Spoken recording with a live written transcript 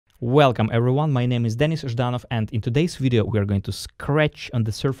Welcome everyone, my name is Denis Zhdanov, and in today's video we are going to scratch on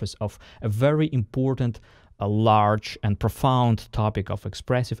the surface of a very important, large and profound topic of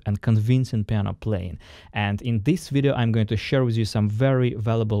expressive and convincing piano playing. And in this video I'm going to share with you some very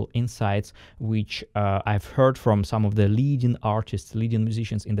valuable insights which I've heard from some of the leading artists, leading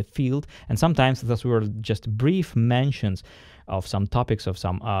musicians in the field, and sometimes those were just brief mentions of some topics, of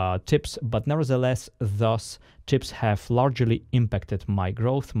some tips, but nevertheless those tips have largely impacted my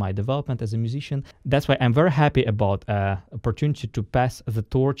growth, my development as a musician. That's why I'm very happy about opportunity to pass the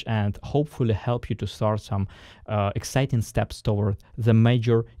torch and hopefully help you to start some exciting steps toward the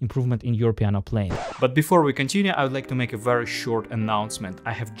major improvement in your piano playing. But before we continue, I would like to make a very short announcement.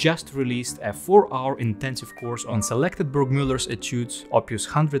 I have just released a 4-hour intensive course on selected Burgmüller's etudes, opus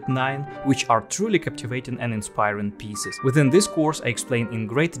 109, which are truly captivating and inspiring pieces. Within this course, I explain in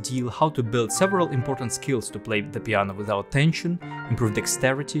great detail how to build several important skills to play the piano without tension, improve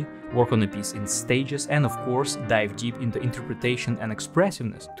dexterity, work on a piece in stages, and of course dive deep into interpretation and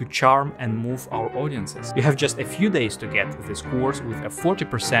expressiveness to charm and move our audiences. You have just a few days to get this course with a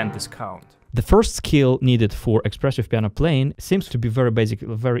 40% discount. The first skill needed for expressive piano playing seems to be very basic,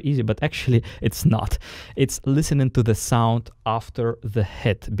 very easy, but actually it's not. It's listening to the sound after the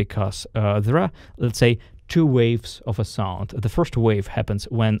hit, because there are, let's say, two waves of a sound. The first wave happens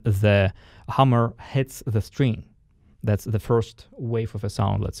when the hammer hits the string. That's the first wave of a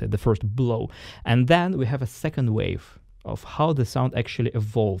sound, let's say, the first blow. And then we have a second wave of how the sound actually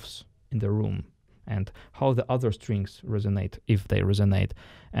evolves in the room and how the other strings resonate, if they resonate,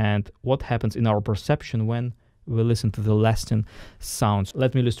 and what happens in our perception when we listen to the lasting sounds.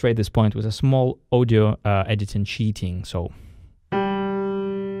 Let me illustrate this point with a small audio editing cheating. So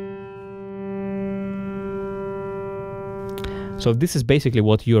this is basically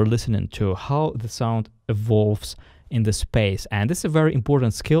what you're listening to, how the sound evolves in the space. And this is a very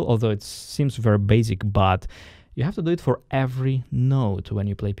important skill, although it seems very basic, but you have to do it for every note when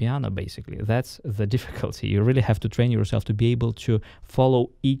you play piano, basically. That's the difficulty. You really have to train yourself to be able to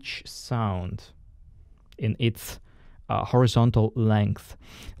follow each sound in its horizontal length,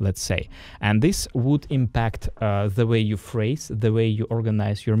 let's say. And this would impact the way you phrase, the way you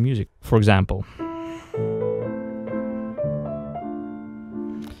organize your music. For example,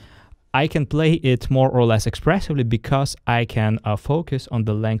 I can play it more or less expressively because I can focus on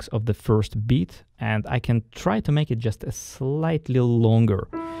the length of the first beat, and I can try to make it just a slightly longer.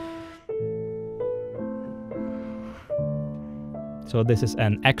 So this is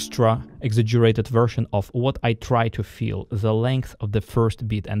an extra exaggerated version of what I try to feel, the length of the first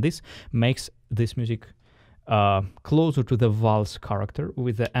beat, and this makes this music closer to the valse character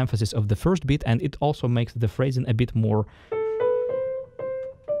with the emphasis of the first beat, and it also makes the phrasing a bit more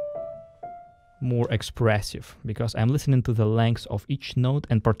expressive, because I'm listening to the length of each note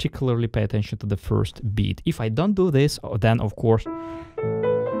and particularly pay attention to the first beat. If I don't do this, then of course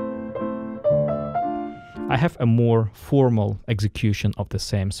I have a more formal execution of the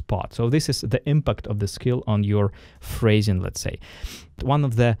same spot. So this is the impact of the skill on your phrasing, let's say. One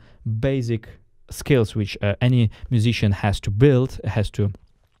of the basic skills which any musician has to build, has to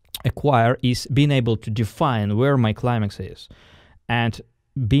acquire, is being able to define where my climax is and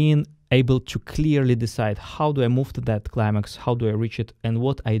being able to clearly decide how do I move to that climax, how do I reach it, and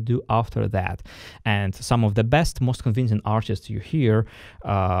what I do after that. And some of the best, most convincing artists you hear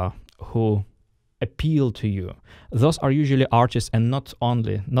who appeal to you, those are usually artists, and not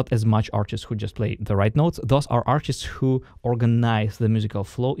as much artists who just play the right notes. Those are artists who organize the musical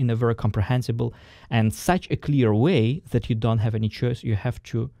flow in a very comprehensible and such a clear way that you don't have any choice. You have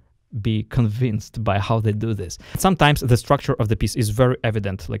to be convinced by how they do this. Sometimes the structure of the piece is very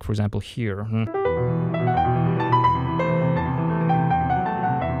evident, like for example here.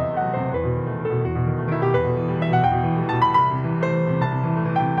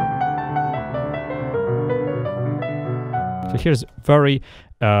 So here's very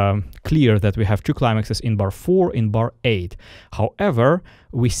clear that we have two climaxes in bar 4, in bar 8. However,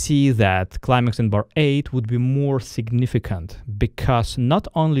 we see that climax in bar 8 would be more significant because not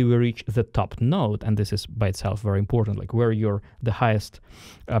only we reach the top note, and this is by itself very important, like where you're the highest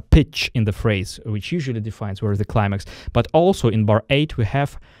pitch in the phrase, which usually defines where the climax, but also in bar 8 we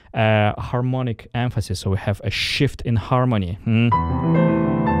have harmonic emphasis, so we have a shift in harmony.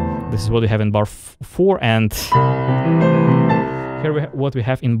 This is what we have in bar 4, and here what we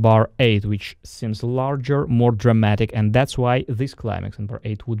have in bar 8, which seems larger, more dramatic, and that's why this climax in bar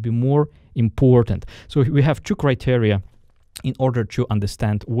 8 would be more important. So we have two criteria in order to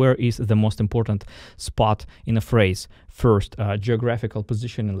understand where is the most important spot in a phrase. First, geographical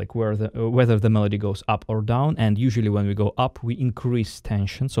positioning, like whether the melody goes up or down, and usually when we go up, we increase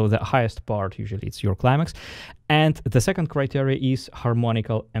tension, so the highest part, usually it's your climax. And the second criteria is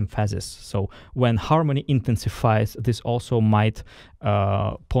harmonical emphasis, so when harmony intensifies, this also might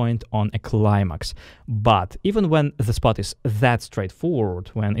point on a climax. But even when the spot is that straightforward,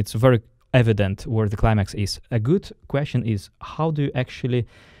 when it's very evident where the climax is, a good question is, how do you actually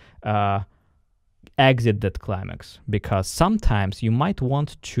exit that climax? Because sometimes you might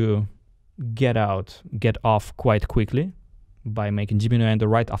want to get off quite quickly by making diminuendo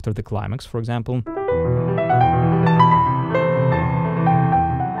right after the climax, for example.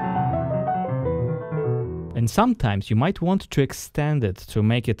 And sometimes you might want to extend it to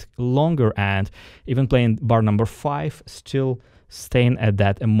make it longer, and even playing bar number 5, still staying at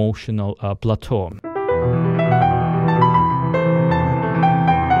that emotional plateau.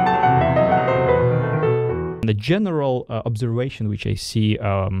 The general observation which I see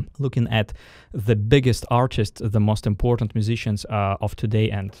looking at the biggest artists, the most important musicians of today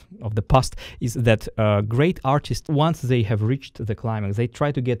and of the past, is that great artists, once they have reached the climax, they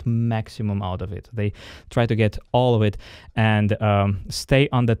try to get maximum out of it. They try to get all of it and stay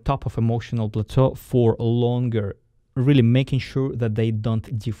on the top of emotional plateau for longer, really making sure that they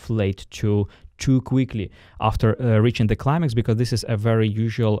don't deflate too quickly after reaching the climax, because this is a very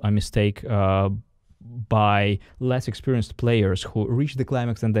usual mistake by less experienced players who reach the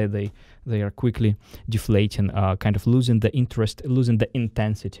climax and they are quickly deflating, kind of losing the interest, losing the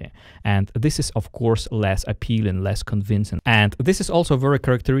intensity. And this is, of course, less appealing, less convincing. And this is also a very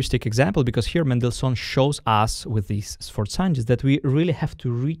characteristic example, because here Mendelssohn shows us with these sforzandos that we really have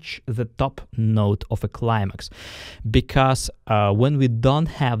to reach the top note of a climax. Because when we don't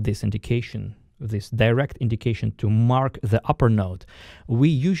have this indication, this direct indication to mark the upper note, we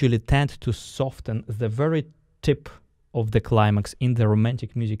usually tend to soften the very tip of the climax in the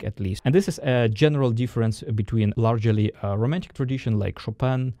romantic music, at least. And this is a general difference between largely romantic tradition like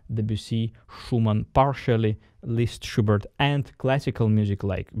Chopin, Debussy, Schumann, partially Liszt, Schubert, and classical music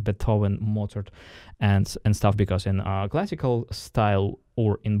like Beethoven, Mozart, and stuff, because in classical style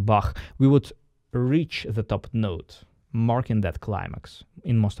or in Bach, we would reach the top note, marking that climax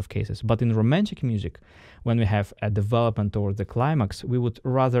in most of cases. But in romantic music, when we have a development toward the climax, we would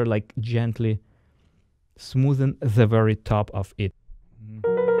rather like gently smoothen the very top of it.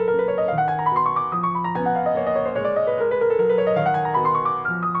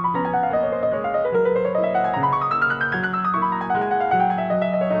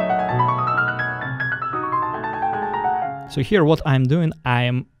 So here what I'm doing,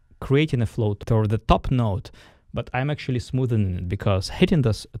 I'm creating a flow toward the top note, but I'm actually smoothing it, because hitting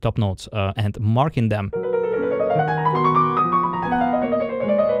those top notes and marking them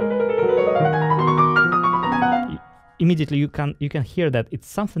immediately you can hear that it's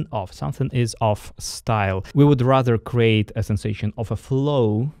something off, something is off style. We would rather create a sensation of a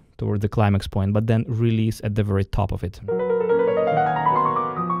flow toward the climax point, but then release at the very top of it.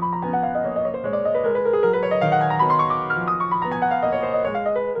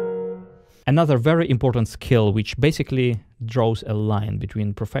 Another very important skill, which basically draws a line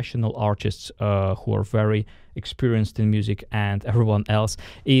between professional artists who are very experienced in music and everyone else,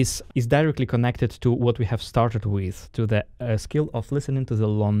 is directly connected to what we have started with, to the skill of listening to the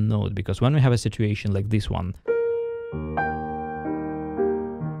long note. Because when we have a situation like this one,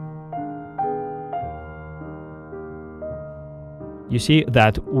 you see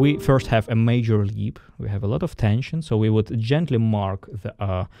that we first have a major leap, we have a lot of tension, so we would gently mark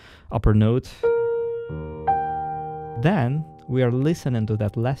the upper note. Then we are listening to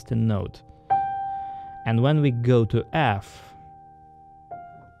that lasting note. And when we go to F,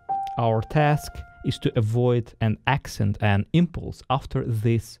 our task is to avoid an accent and impulse after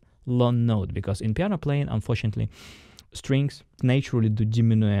this long note, because in piano playing, unfortunately, strings naturally do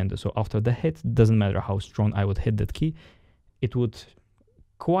diminuendo. So after the hit, doesn't matter how strong I would hit that key, it would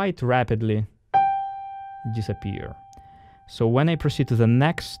quite rapidly disappear. So when I proceed to the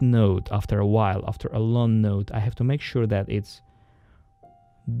next note after a while, after a long note, I have to make sure that it's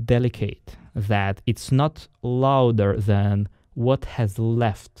delicate, that it's not louder than what has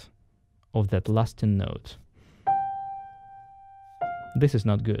left of that lasting note. This is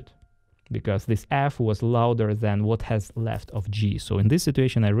not good, because this F was louder than what has left of G. So in this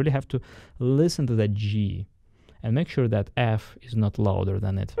situation, I really have to listen to that G and make sure that F is not louder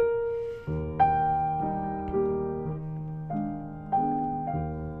than it.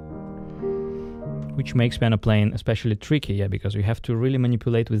 Which makes piano playing especially tricky, yeah, because you have to really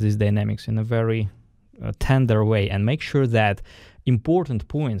manipulate with these dynamics in a very tender way, and make sure that important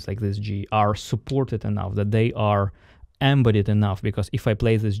points like this G are supported enough, that they are embodied enough, because if I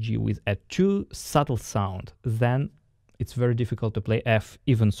play this G with a too subtle sound, then it's very difficult to play F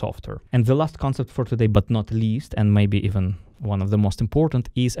even softer. And the last concept for today, but not least, and maybe even one of the most important,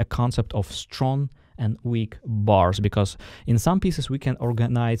 is a concept of strong and weak bars, because in some pieces we can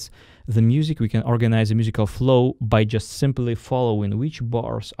organize the music, we can organize the musical flow by just simply following which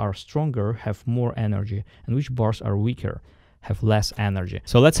bars are stronger, have more energy, and which bars are weaker, have less energy.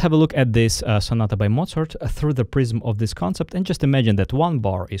 So let's have a look at this sonata by Mozart through the prism of this concept, and just imagine that one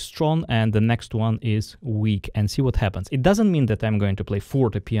bar is strong and the next one is weak, and see what happens. It doesn't mean that I'm going to play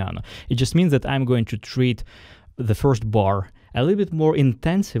forte piano. It just means that I'm going to treat the first bar a little bit more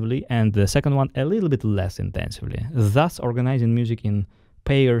intensively and the second one a little bit less intensively, thus organizing music in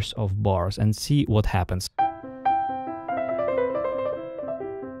pairs of bars, and see what happens.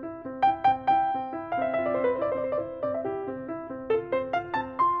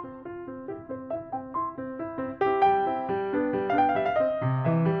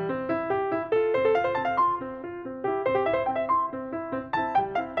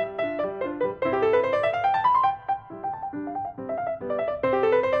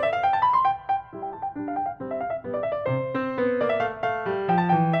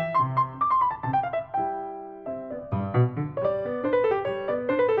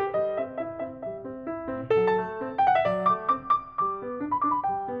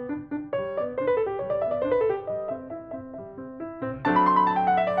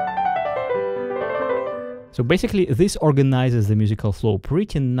 So basically this organizes the musical flow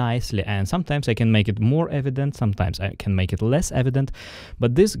pretty nicely, and sometimes I can make it more evident, sometimes I can make it less evident,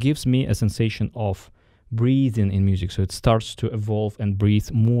 but this gives me a sensation of breathing in music, so it starts to evolve and breathe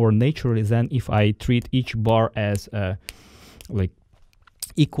more naturally than if I treat each bar as like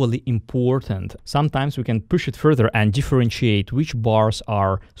equally important. Sometimes we can push it further and differentiate which bars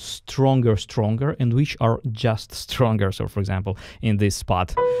are stronger and which are just stronger. So for example, in this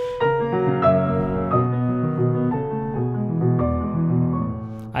spot,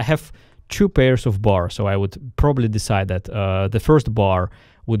 I have two pairs of bars, so I would probably decide that the first bar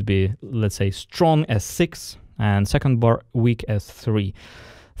would be, let's say, strong as 6, and second bar weak as 3.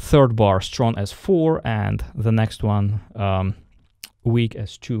 Third bar strong as 4, and the next one weak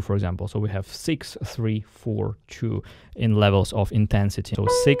as 2, for example. So we have 6, 3, 4, 2 in levels of intensity. So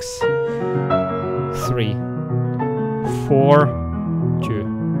 6, 3, 4,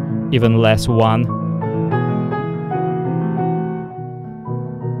 2, even less 1.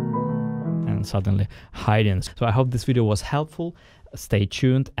 Suddenly hiding. So I hope this video was helpful. Stay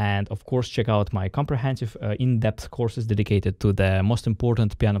tuned, and of course check out my comprehensive in-depth courses dedicated to the most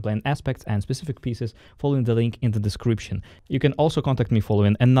important piano playing aspects and specific pieces, following the link in the description. You can also contact me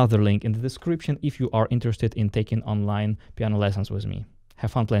following another link in the description if you are interested in taking online piano lessons with me.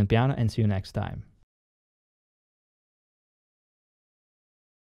 Have fun playing piano, and see you next time.